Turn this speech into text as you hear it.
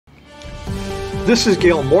This is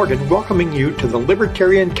Gail Morgan welcoming you to the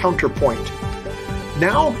Libertarian Counterpoint.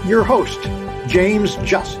 Now, your host, James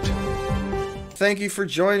Just. Thank you for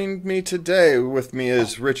joining me today. With me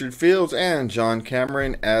is Richard Fields and John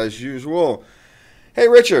Cameron, as usual. Hey,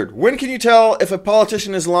 Richard, when can you tell if a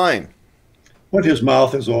politician is lying? When his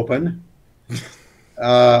mouth is open.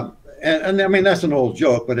 And I mean, that's an old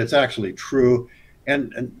joke, but it's actually true.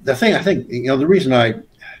 And the thing, I think,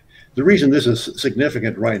 the reason this is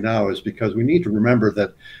significant right now is because we need to remember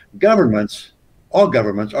that all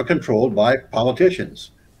governments are controlled by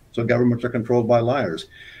politicians. So governments are controlled by liars.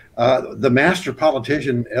 The master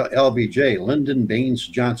politician, LBJ, Lyndon Baines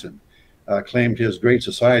Johnson, claimed his great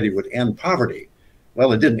society would end poverty.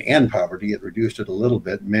 Well, it didn't end poverty. It reduced it a little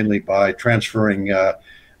bit, mainly by transferring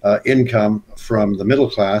income from the middle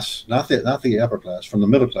class, not the upper class, from the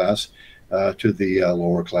middle class to the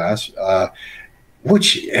lower class,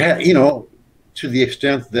 which, to the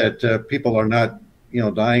extent that people are not,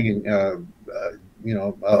 dying,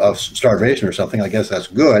 of starvation or something, I guess that's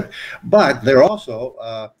good. But they're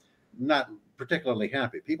also not particularly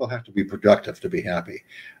happy. People have to be productive to be happy.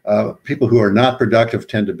 People who are not productive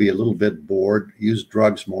tend to be a little bit bored, use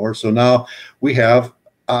drugs more. So now we have,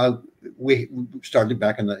 we started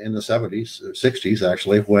back in the 70s, 60s,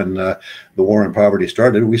 actually, when the war on poverty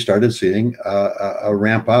started. We started seeing a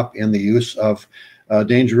ramp up in the use of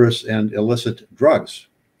dangerous and illicit drugs.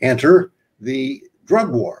 Enter the drug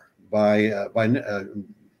war by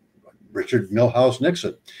Richard Milhouse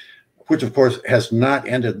Nixon, which of course has not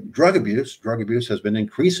ended drug abuse. Drug abuse has been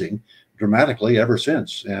increasing dramatically ever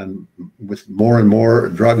since, and with more and more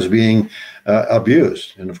drugs being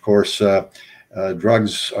abused. And of course,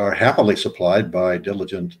 drugs are happily supplied by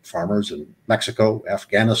diligent farmers in Mexico,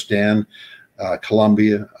 Afghanistan,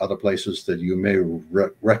 Colombia, other places that you may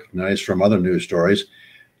recognize from other news stories.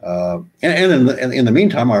 And in the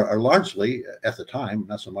meantime, are largely, at the time,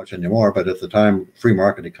 not so much anymore, but at the time, free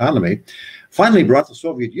market economy finally brought the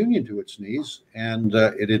Soviet Union to its knees, and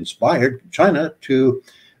it inspired China to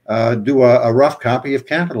do a rough copy of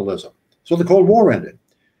capitalism. So the Cold War ended.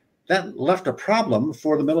 That left a problem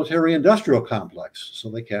for the military-industrial complex, so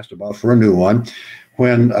they cast about for a new one.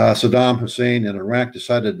 When Saddam Hussein in Iraq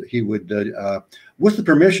decided he would, with the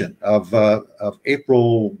permission of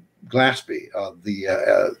April Glaspie,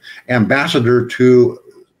 the ambassador to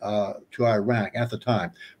Iraq at the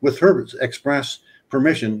time, with her express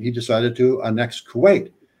permission, he decided to annex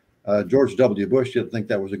Kuwait. George W. Bush didn't think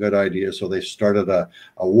that was a good idea, so they started a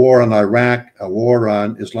war on Iraq, a war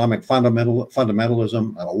on Islamic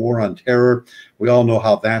fundamentalism, a war on terror. We all know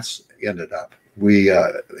how that's ended up. We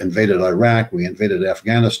invaded Iraq, we invaded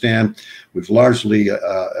Afghanistan. We've largely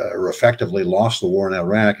or effectively lost the war in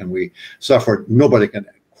Iraq, and we suffered, nobody can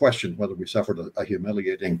question whether we suffered a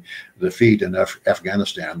humiliating defeat in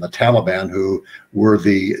Afghanistan. The Taliban, who were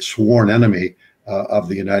the sworn enemy of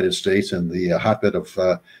the United States and the hotbed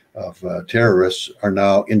of terrorists, are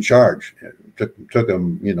now in charge. It took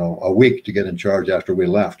them, a week to get in charge after we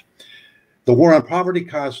left. The war on poverty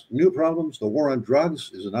caused new problems. The war on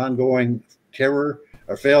drugs is an ongoing terror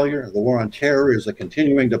or failure. The war on terror is a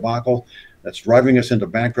continuing debacle that's driving us into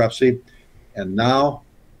bankruptcy. And now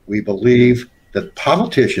we believe that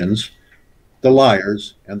politicians, the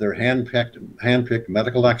liars, and their handpicked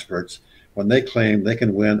medical experts, when they claim they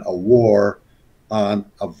can win a war on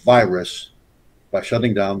a virus by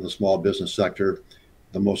shutting down the small business sector,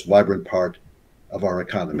 the most vibrant part of our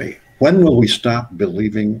economy. When will we stop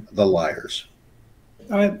believing the liars?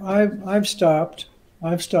 I've stopped.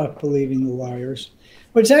 I've stopped believing the liars.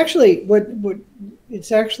 But it's actually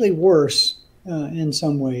it's actually worse in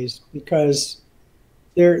some ways, because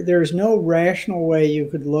there's no rational way you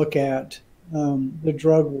could look at the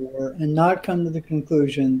drug war and not come to the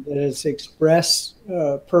conclusion that its express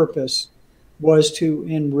purpose was to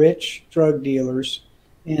enrich drug dealers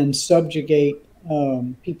and subjugate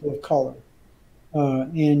people of color.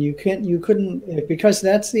 And you couldn't, because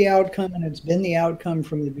that's the outcome, and it's been the outcome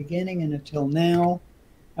from the beginning and until now.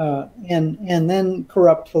 And then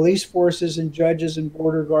corrupt police forces and judges and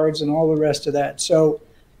border guards and all the rest of that. So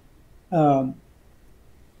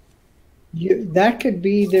that could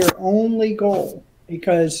be their only goal,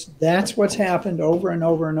 because that's what's happened over and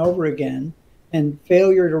over and over again. And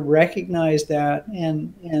failure to recognize that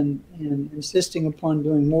and insisting upon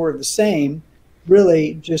doing more of the same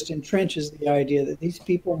really just entrenches the idea that these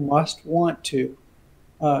people must want to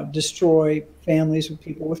destroy families with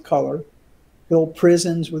people of color, build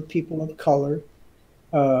prisons with people of color,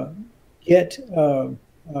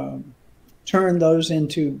 turn those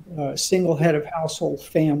into single head of household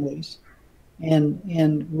families,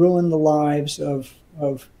 and ruin the lives of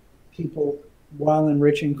people while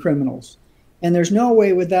enriching criminals. And there's no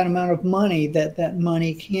way with that amount of money that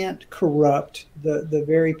money can't corrupt the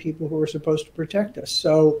very people who are supposed to protect us.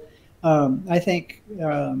 So I think,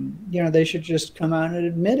 they should just come out and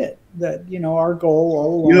admit it, that, our goal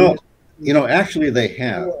all along. Actually they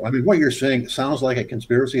have. I mean, what you're saying sounds like a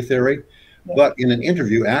conspiracy theory, but in an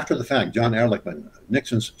interview after the fact, John Ehrlichman,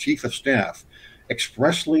 Nixon's chief of staff,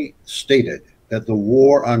 expressly stated that the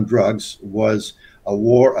war on drugs was a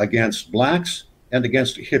war against blacks and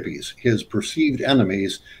against hippies, his perceived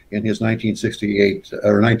enemies in his 1968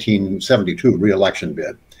 or 1972 re-election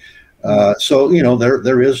bid. So,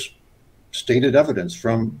 there is stated evidence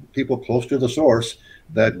from people close to the source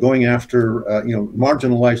that going after,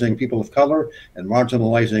 marginalizing people of color and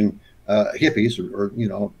marginalizing hippies or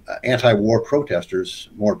anti-war protesters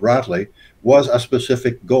more broadly was a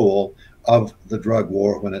specific goal of the drug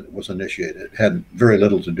war when it was initiated. It had very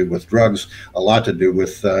little to do with drugs, a lot to do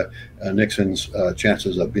with Nixon's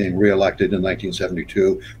chances of being reelected in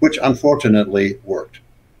 1972, which unfortunately worked.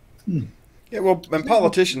 Yeah, well, and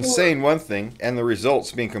politicians saying one thing and the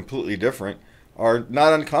results being completely different are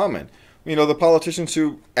not uncommon. The politicians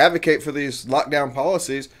who advocate for these lockdown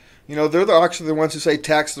policies, they're actually the ones who say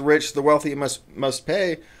tax the rich, the wealthy must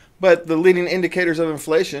pay. But the leading indicators of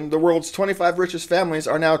inflation, the world's 25 richest families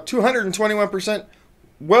are now 221%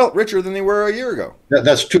 richer than they were a year ago.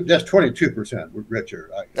 That's 22%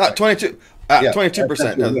 richer.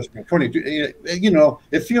 22%. 22.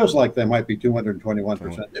 It feels like they might be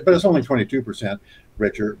 221%, but it's only 22%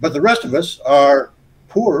 richer. But the rest of us are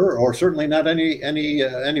poorer, or certainly not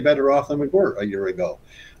any better off than we were a year ago.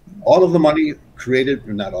 All of the money created,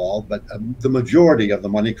 not all, but the majority of the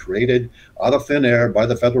money created out of thin air by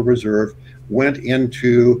the Federal Reserve went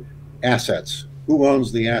into assets. Who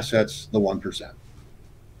owns the assets? The 1%.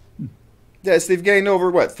 Yes, they've gained over,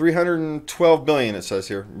 what, 312 billion, it says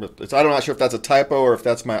here. I'm not sure if that's a typo or if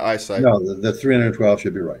that's my eyesight. No, the 312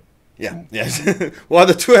 should be right. Yeah, yes. Well,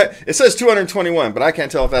 it says 221, but I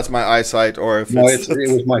can't tell if that's my eyesight or if it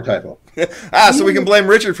was my typo. So we can blame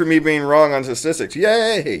Richard for me being wrong on statistics.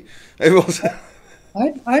 Yay!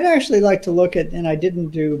 I'd actually like to look at, and I didn't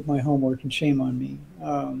do my homework, and shame on me.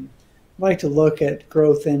 I'd like to look at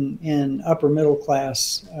growth in upper middle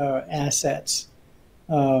class assets,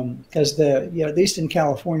 because at least in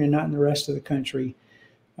California, not in the rest of the country,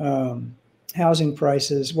 housing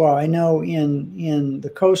prices. Well, I know in the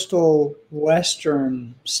coastal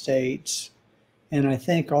western states, and I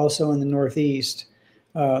think also in the Northeast,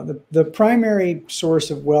 the primary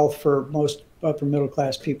source of wealth for most upper middle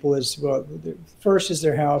class people is, first is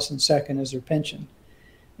their house and second is their pension.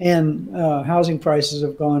 And housing prices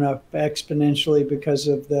have gone up exponentially because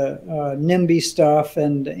of the NIMBY stuff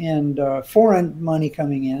and foreign money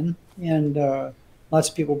coming in, and lots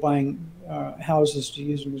of people buying houses to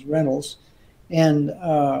use them as rentals. And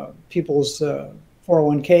people's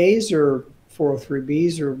 401ks or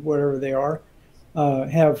 403bs or whatever they are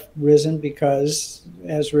have risen because,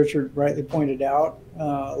 as Richard rightly pointed out,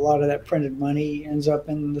 a lot of that printed money ends up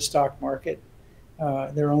in the stock market.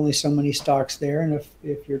 There are only so many stocks there, and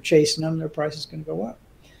if you're chasing them, their price is going to go up.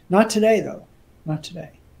 Not today, though. Not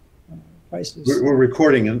today. Prices. We're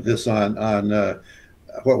recording this on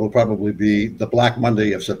what will probably be the Black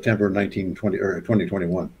Monday of September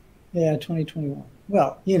 2021. Yeah, 2021.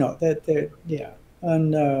 Well, and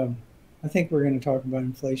I think we're going to talk about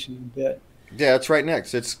inflation in a bit. Yeah, it's right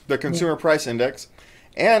next. It's the Consumer Price Index,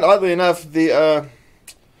 and oddly enough, the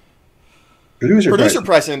Producer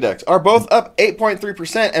Price Index are both up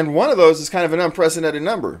 8.3%, and one of those is kind of an unprecedented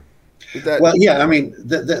number. Well, yeah, I mean,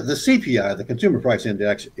 the CPI, the Consumer Price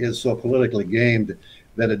Index, is so politically gamed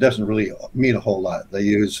that it doesn't really mean a whole lot. They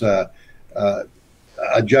use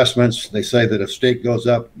adjustments. They say that if steak goes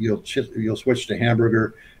up, you'll switch to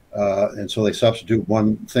hamburger, and so they substitute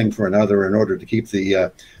one thing for another in order to keep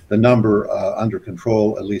the number under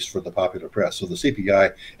control, at least for the popular press. So the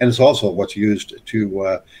CPI, and it's also what's used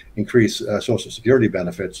to increase Social Security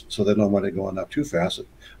benefits, so they don't want it going up too fast.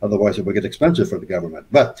 Otherwise, it would get expensive for the government.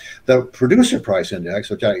 But the Producer Price Index,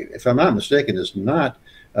 which if I'm not mistaken, is not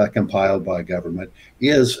compiled by government,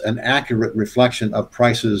 is an accurate reflection of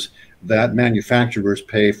prices that manufacturers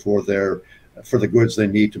pay for the goods they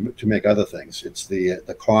need to make other things. It's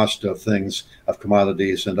the cost of things, of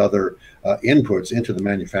commodities and other inputs into the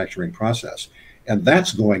manufacturing process, and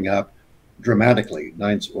that's going up dramatically,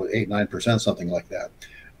 8-9%, something like that.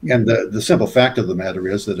 And the simple fact of the matter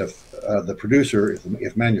is that if the producer,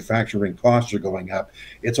 if manufacturing costs are going up,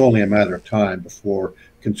 it's only a matter of time before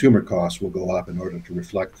consumer costs will go up in order to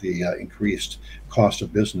reflect the increased cost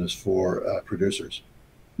of business for producers.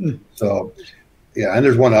 So, yeah, and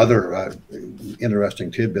there's one other interesting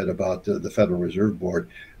tidbit about the Federal Reserve Board.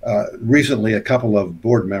 Recently, a couple of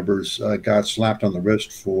board members got slapped on the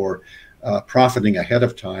wrist for profiting ahead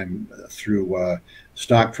of time through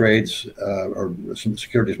stock trades or some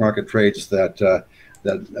securities market trades that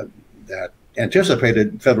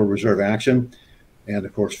anticipated Federal Reserve action. And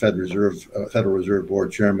of course, Federal Reserve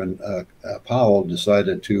Board Chairman Powell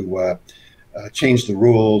decided to change the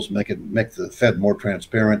rules, make the Fed more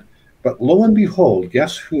transparent. But lo and behold,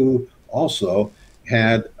 guess who also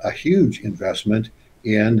had a huge investment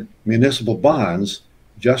in municipal bonds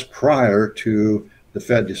just prior to the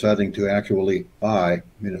Fed deciding to actually buy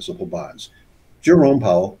municipal bonds? Jerome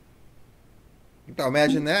Powell.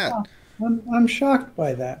 Imagine that. I'm shocked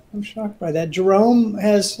by that. I'm shocked by that. Jerome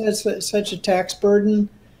has such a tax burden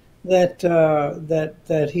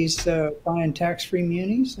that he's buying tax-free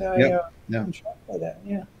munis. I'm shocked by that.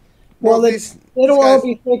 Yeah. Well, it'll all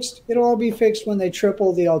be fixed. It'll all be fixed when they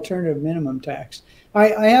triple the alternative minimum tax.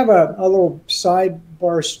 I have a little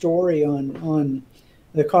sidebar story on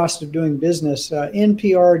the cost of doing business.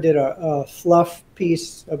 NPR did a fluff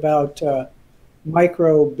piece about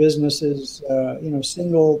micro businesses,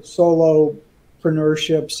 single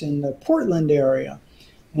solopreneurships in the Portland area,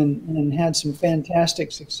 and had some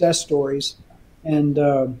fantastic success stories. And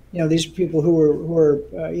these are people who are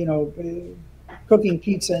cooking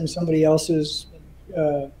pizza in somebody else's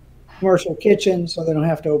commercial kitchen, so they don't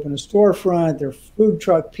have to open a storefront. They're food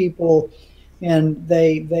truck people, and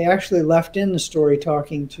they actually left in the story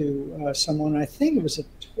talking to someone. I think it was a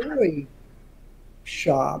toy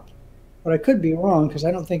shop, but I could be wrong because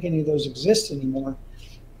I don't think any of those exist anymore.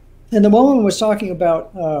 And the woman was talking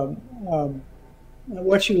about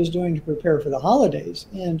what she was doing to prepare for the holidays,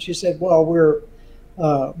 and she said, "Well, we're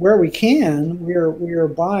where we can, we're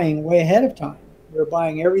buying way ahead of time. We're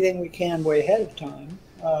buying everything we can way ahead of time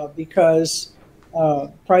because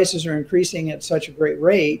prices are increasing at such a great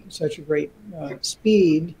rate, such a great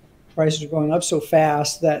speed. Prices are going up so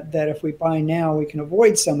fast that if we buy now, we can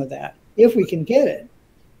avoid some of that if we can get it."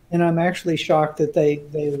 And I'm actually shocked that they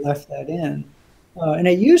left that in. And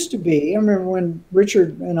it used to be, I remember when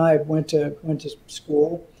Richard and I went to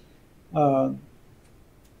school,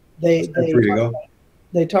 they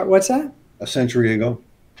talked, what's that? A century ago.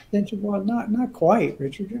 Well, not quite,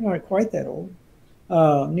 Richard. You're not quite that old.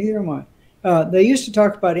 Neither am I. They used to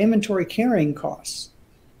talk about inventory carrying costs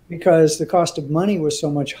because the cost of money was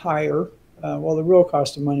so much higher. Well, the real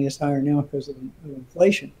cost of money is higher now because of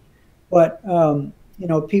inflation. But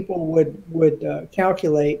people would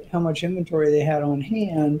calculate how much inventory they had on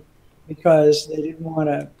hand because they didn't want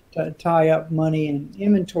to tie up money in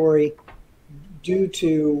inventory due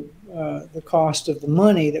to the cost of the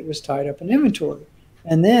money that was tied up in inventory.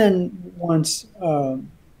 And then once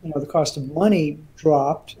the cost of money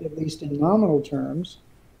dropped, at least in nominal terms,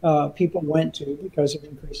 people went to, because of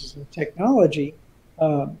increases in technology,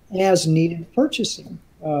 as needed purchasing.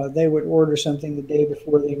 They would order something the day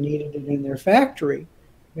before they needed it in their factory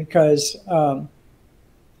because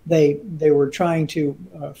they were trying to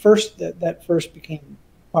that first became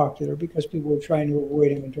popular because people were trying to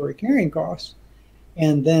avoid inventory carrying costs.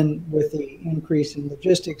 And then with the increase in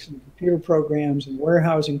logistics and computer programs and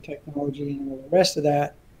warehousing technology and all the rest of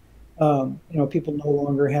that, people no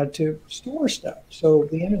longer had to store stuff. So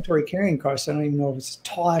the inventory carrying costs, I don't even know if it's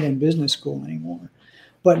taught in business school anymore.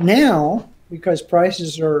 But now, because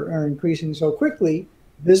prices are increasing so quickly,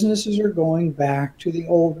 businesses are going back to the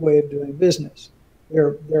old way of doing business.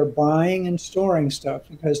 They're buying and storing stuff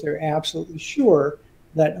because they're absolutely sure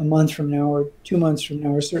that a month from now or 2 months from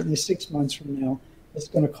now or certainly 6 months from now, it's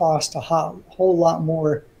going to cost a whole lot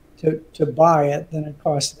more to buy it than it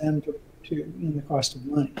costs them to in the cost of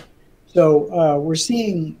money. So we're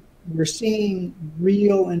seeing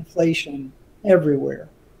real inflation everywhere.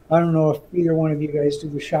 I don't know if either one of you guys do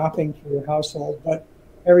the shopping for your household, but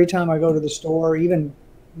every time I go to the store, even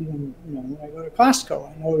when I go to Costco,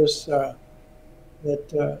 I notice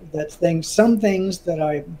that some things that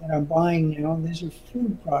I'm buying now, and these are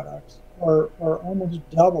food products, are almost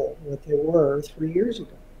double what they were 3 years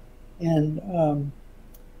ago, and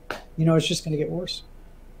it's just going to get worse.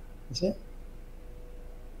 That's it.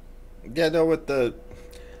 Yeah, no, with the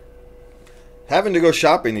having to go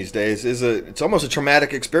shopping these days it's almost a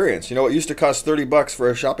traumatic experience. What used to cost $30 for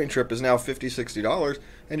a shopping trip is now $50, $60,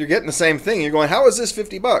 and you're getting the same thing. You're going, how is this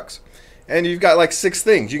 $50? And you've got like 6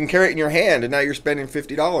 things. You can carry it in your hand, and now you're spending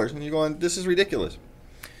 $50, and you're going, this is ridiculous.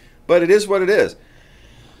 But it is what it is.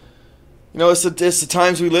 It's the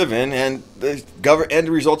times we live in, and the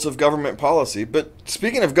results of government policy. But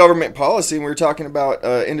speaking of government policy, when we were talking about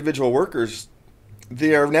individual workers,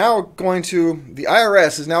 the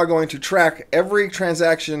IRS is now going to track every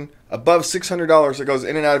transaction above $600 that goes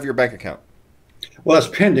in and out of your bank account. Well, it's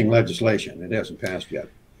pending legislation. It hasn't passed yet.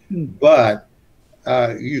 Hmm. But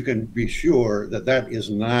you can be sure that that is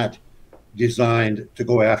not designed to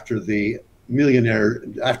go after the millionaire,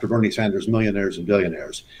 after Bernie Sanders millionaires and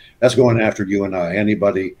billionaires. That's going after you and I,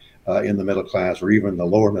 anybody in the middle class or even the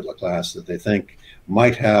lower middle class that they think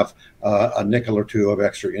might have a nickel or two of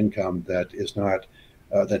extra income that is not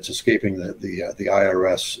that's escaping the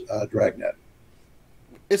IRS dragnet.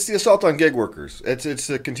 It's the assault on gig workers. It's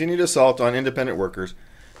a continued assault on independent workers,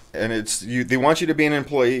 and they want you to be an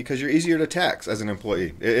employee because you're easier to tax as an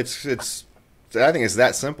employee. It's I think it's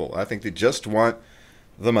that simple. I think they just want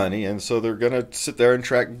the money, and so they're going to sit there and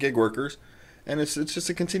track gig workers, and it's just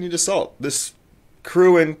a continued assault. This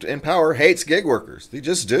crew in power hates gig workers. They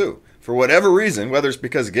just do. For whatever reason, whether it's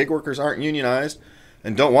because gig workers aren't unionized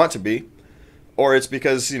and don't want to be, or it's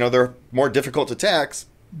because they're more difficult to tax.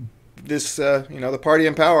 This the party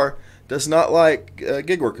in power does not like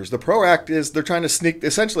gig workers. The PRO Act they're trying to sneak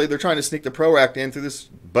the PRO Act in through this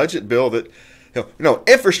budget bill that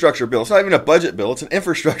infrastructure bill. It's not even a budget bill. It's an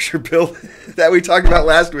infrastructure bill that we talked about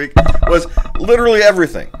last week. Was literally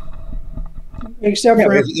everything. Except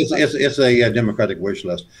for it's a Democratic wish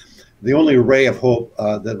list. The only ray of hope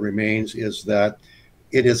that remains is that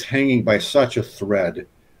it is hanging by such a thread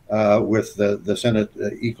with the Senate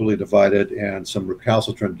equally divided and some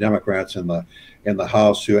recalcitrant Democrats in the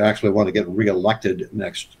House who actually want to get reelected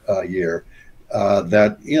next year.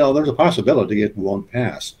 That there's a possibility it won't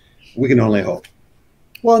pass. We can only hope.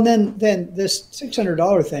 Well, and then this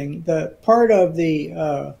 $600 thing, the part of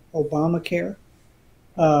the Obamacare,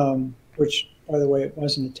 which by the way it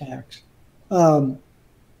wasn't a tax,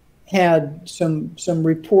 had some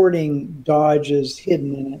reporting dodges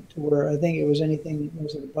hidden in it to where I think it was anything, it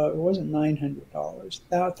wasn't $900,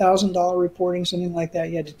 $1,000 reporting, something like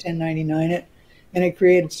that. You had to 1099 it, and it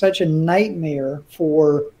created such a nightmare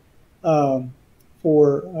for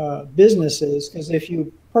businesses, because if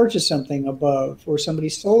you purchase something above, or somebody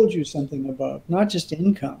sold you something above, not just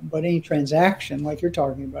income, but any transaction, like you're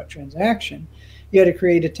talking about transaction, you had to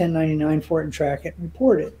create a 1099 for it and track it and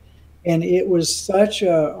report it. And it was such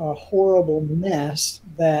a horrible mess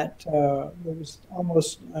that it was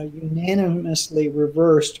almost unanimously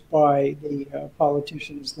reversed by the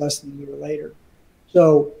politicians less than a year later.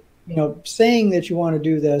 So, saying that you want to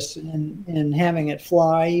do this and having it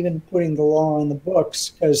fly, even putting the law in the books,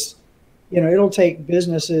 because, it'll take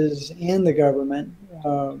businesses and the government,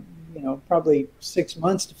 probably 6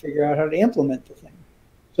 months to figure out how to implement the thing.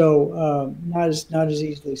 So not as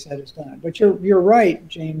easily said as done. But you're right,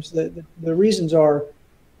 James. The reasons are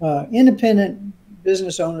independent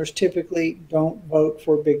business owners typically don't vote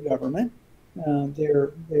for big government. They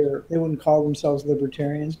wouldn't call themselves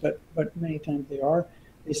libertarians, but many times they are.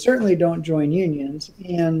 They certainly don't join unions,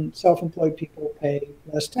 and self-employed people pay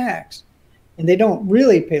less tax. And they don't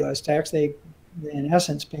really pay less tax. They, in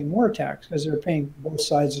essence, pay more tax because they're paying both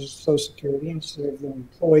sides of Social Security instead of the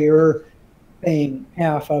employer paying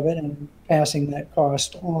half of it and passing that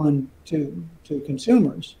cost on to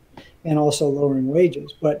consumers, and also lowering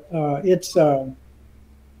wages. But it's those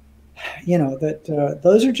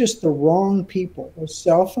are just the wrong people. Those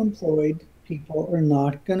self-employed people are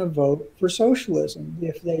not going to vote for socialism.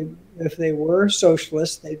 If they were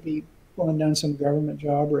socialists, they'd be pulling down some government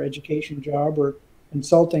job or education job or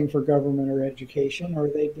consulting for government or education, or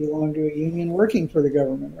they belong to a union working for the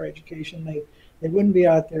government or education. They wouldn't be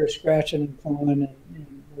out there scratching and clawing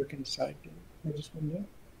and working side gig. They just wouldn't do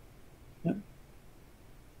it.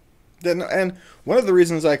 Yeah. And one of the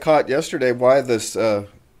reasons I caught yesterday why this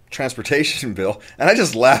transportation bill, and I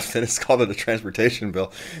just laughed that it's called a transportation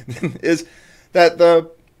bill, is that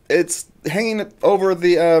it's hanging over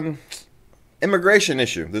the immigration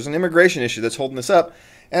issue. There's an immigration issue that's holding this up.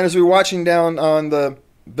 And as we're watching down on the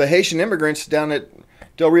Haitian immigrants down at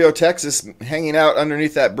Del Rio, Texas, hanging out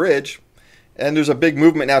underneath that bridge, and there's a big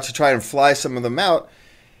movement now to try and fly some of them out.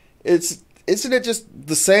 Isn't it just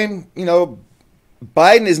the same?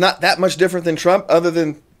 Biden is not that much different than Trump, other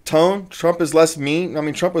than tone. Trump is less mean. I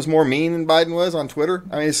mean, Trump was more mean than Biden was on Twitter.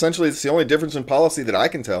 I mean, essentially, it's the only difference in policy that I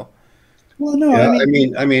can tell. Well, no, yeah,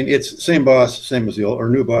 I mean, it's same boss, same as the old, or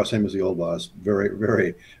new boss, same as the old boss. Very,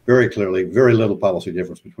 very, very clearly, very little policy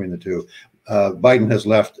difference between the two. Biden has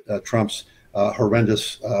left Trump's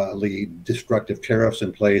horrendously destructive tariffs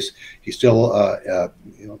in place. He's still,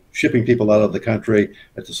 shipping people out of the country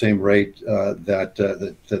at the same rate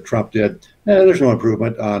that Trump did. There's no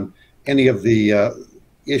improvement on any of the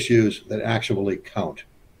issues that actually count.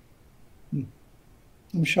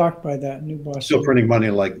 I'm shocked by that. New boss still printing money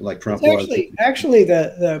like Trump was. Actually,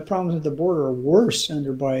 the problems at the border are worse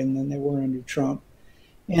under Biden than they were under Trump.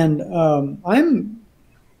 And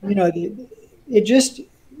it just,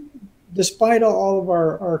 despite all of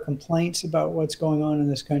our complaints about what's going on in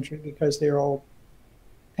this country, because they're all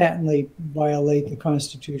patently violate the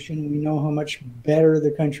Constitution, we know how much better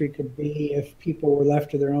the country could be if people were left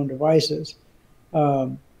to their own devices.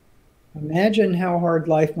 Imagine how hard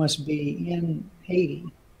life must be in Haiti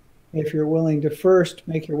if you're willing to first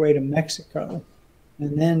make your way to Mexico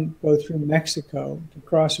and then go through Mexico to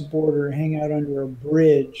cross a border and hang out under a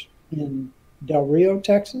bridge in Del Rio,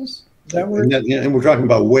 Texas. Is that where? And we're talking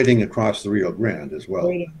about wading across the Rio Grande as well.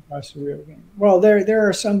 Wading across the Rio Grande. Well, there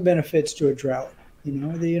are some benefits to a drought. You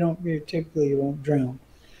know, typically you won't drown,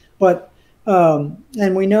 but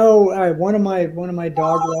and we know one of my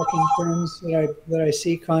dog walking friends that I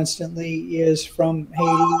see constantly is from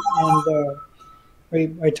Haiti,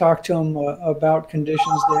 and I talked to him about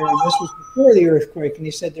conditions there, and this was before the earthquake, and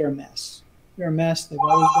he said they're a mess. They're a mess. They've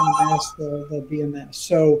always been a mess. They'll be a mess.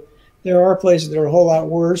 So there are places that are a whole lot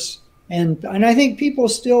worse. And I think people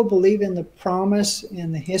still believe in the promise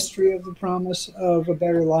and the history of the promise of a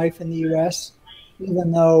better life in the U.S.,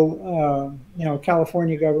 even though,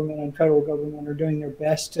 California government and federal government are doing their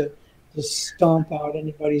best to stomp out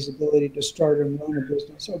anybody's ability to start and run a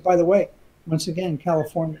business. So, by the way, once again,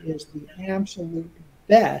 California is the absolute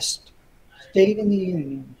best state in the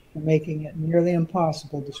union for making it nearly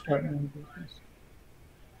impossible to start and run a business.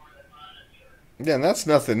 Yeah, and that's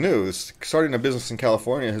nothing new. Starting a business in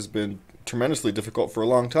California has been tremendously difficult for a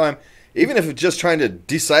long time, even if it's just trying to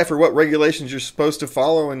decipher what regulations you're supposed to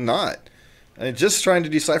follow and not. And just trying to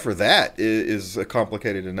decipher that is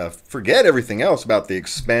complicated enough. Forget everything else about the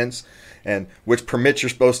expense and which permits you're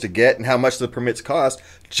supposed to get and how much the permits cost.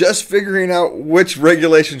 Just figuring out which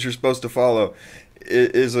regulations you're supposed to follow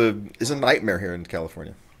is a nightmare here in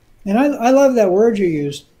California. And I love that word you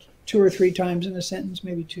used 2 or 3 times in a sentence,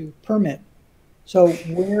 maybe 2, permit. So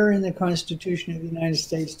where in the Constitution of the United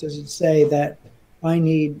States does it say that I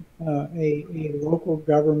need a local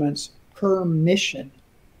government's permission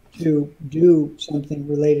to do something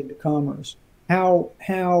related to commerce?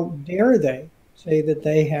 How dare they say that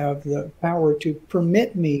they have the power to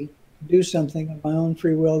permit me to do something of my own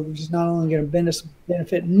free will, which is not only going to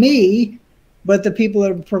benefit me, but the people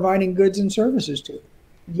that are providing goods and services to it?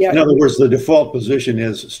 Yeah. In other words, the default position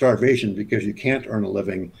is starvation because you can't earn a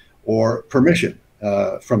living, or permission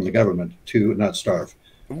from the government to not starve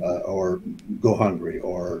or go hungry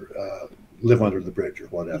or live under the bridge or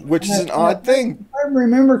whatever. Which is an odd thing. If I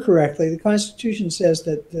remember correctly, the Constitution says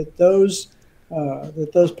that those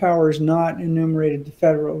powers not enumerated the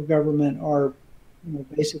federal government are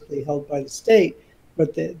basically held by the state, but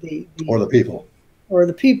or the people. Or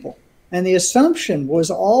the people. And the assumption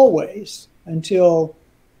was always, until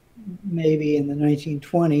maybe in the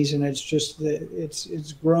 1920s, and it's just that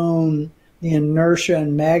it's grown, the inertia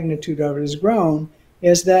and magnitude of it has grown,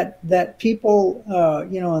 is that people,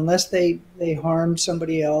 unless they harmed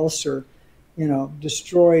somebody else or,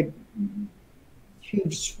 destroyed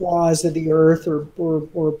huge swaths of the earth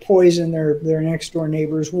or poisoned their next door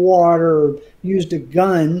neighbor's water or used a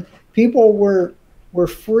gun, people were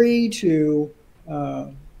free to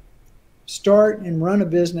start and run a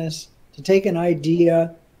business, to take an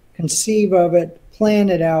idea, conceive of it, plan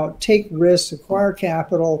it out, take risks, acquire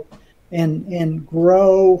capital, and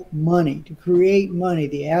grow money, to create money,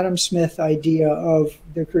 the Adam Smith idea of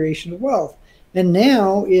the creation of wealth. And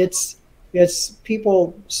now it's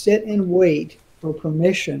people sit and wait for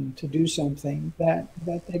permission to do something that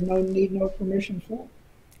they need no permission for.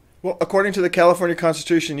 Well, according to the California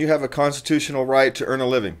Constitution, you have a constitutional right to earn a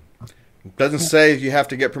living. It doesn't say you have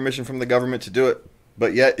to get permission from the government to do it.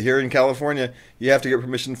 But yet, here in California, you have to get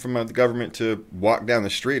permission from the government to walk down the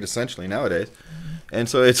street, essentially, nowadays. And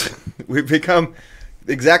so we've become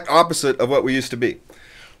the exact opposite of what we used to be.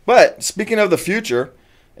 But speaking of the future,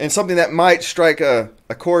 and something that might strike a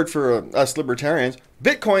chord for us libertarians,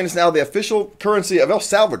 Bitcoin is now the official currency of El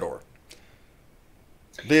Salvador.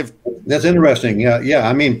 That's interesting. Yeah.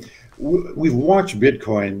 I mean, we've watched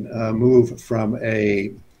Bitcoin move from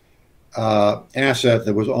a asset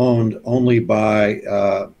that was owned only by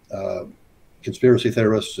conspiracy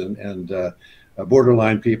theorists and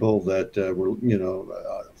borderline people that were,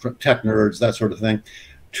 tech nerds, that sort of thing,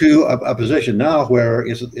 to a position now where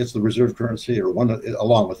it's the reserve currency, or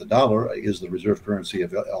along with the dollar, is the reserve currency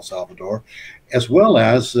of El Salvador, as well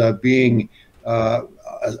as being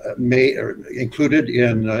included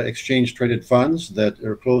in exchange traded funds that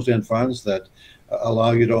are closed-end funds that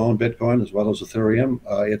allow you to own Bitcoin as well as Ethereum.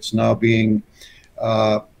 It's now being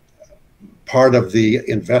part of the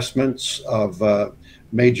investments of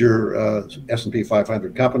major S&P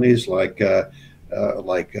 500 companies like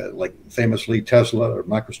famously Tesla or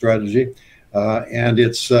MicroStrategy, and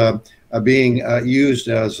it's being used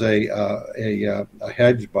as a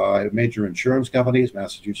hedge by major insurance companies,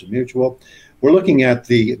 Massachusetts Mutual. We're looking at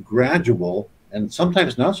the gradual and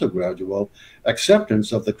sometimes not so gradual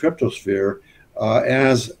acceptance of the cryptosphere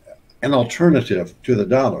as an alternative to the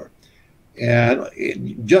dollar. And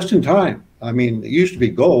just in time. I mean, it used to be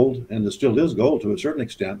gold, and it still is gold to a certain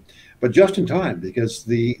extent, but just in time, because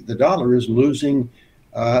the dollar is losing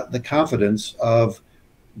the confidence of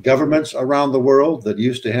governments around the world that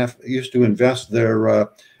used to invest their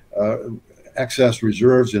excess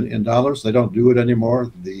reserves in dollars. They don't do it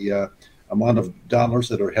anymore. The amount of dollars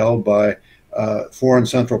that are held by foreign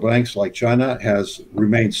central banks like China has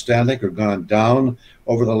remained static or gone down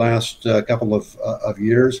over the last couple of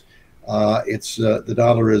years. The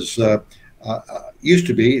dollar is used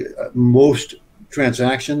to be most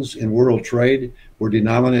transactions in world trade were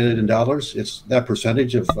denominated in dollars. It's that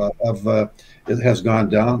percentage of it has gone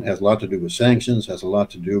down. It has a lot to do with sanctions. Has a lot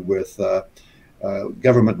to do with U.S.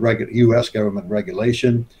 government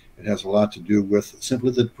regulation. It has a lot to do with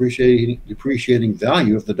simply the depreciating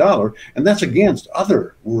value of the dollar, and that's against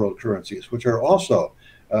other world currencies, which are also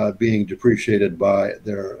being depreciated by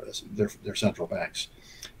their central banks.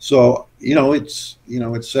 So it's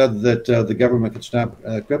said that the government can stop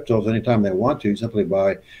cryptos anytime they want to simply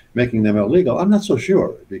by making them illegal. I'm not so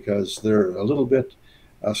sure, because they're a little bit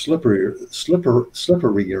slipperier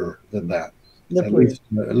than that. At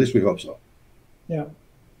least we hope so. Yeah.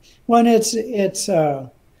 Well, and it's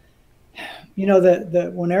that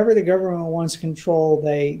whenever the government wants control,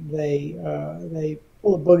 they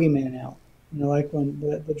pull a boogeyman out. Like when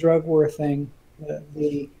the drug war thing,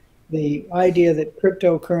 the idea that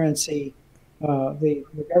cryptocurrency, the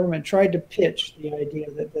government tried to pitch the idea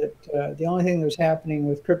that the only thing that was happening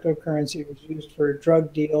with cryptocurrency was used for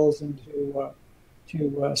drug deals and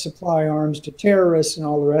to supply arms to terrorists and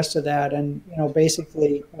all the rest of that, and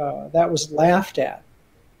basically that was laughed at.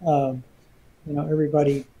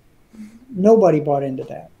 Nobody bought into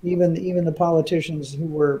that. Even the politicians who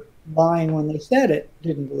were lying when they said it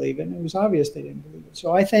didn't believe it, and it was obvious they didn't believe it.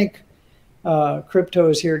 So I think crypto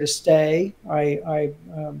is here to stay.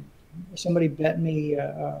 Somebody bet me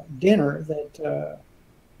dinner that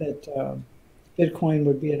Bitcoin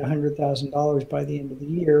would be at $100,000 by the end of the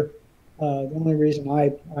year. The only reason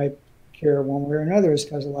I care one way or another is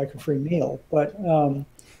because I like a free meal. But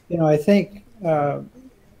I think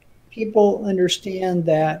people understand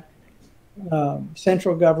that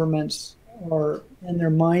central governments are in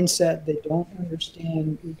their mindset. They don't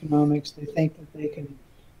understand economics. They think that they can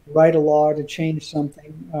write a law to change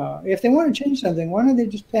something. If they want to change something, why don't they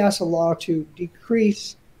just pass a law to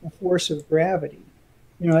decrease the force of gravity?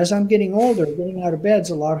 As I'm getting older, getting out of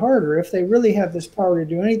bed's a lot harder. If they really have this power to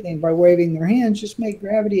do anything by waving their hands, just make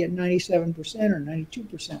gravity at 97% or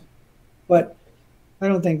 92%. But I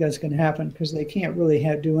don't think that's going to happen, because they can't really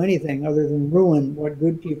do anything other than ruin what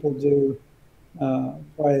good people do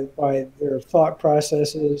by their thought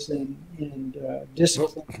processes and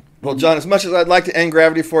discipline. Well, John, as much as I'd like to end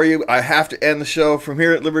gravity for you, I have to end the show. From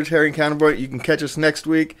here at Libertarian Counterpoint, you can catch us next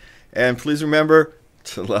week. And please remember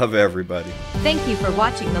to love everybody. Thank you for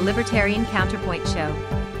watching the Libertarian Counterpoint Show.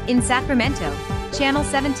 In Sacramento, Channel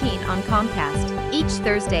 17 on Comcast, each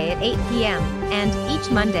Thursday at 8 p.m. and each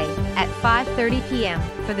Monday at 5:30 p.m.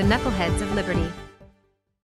 for the Knuckleheads of Liberty.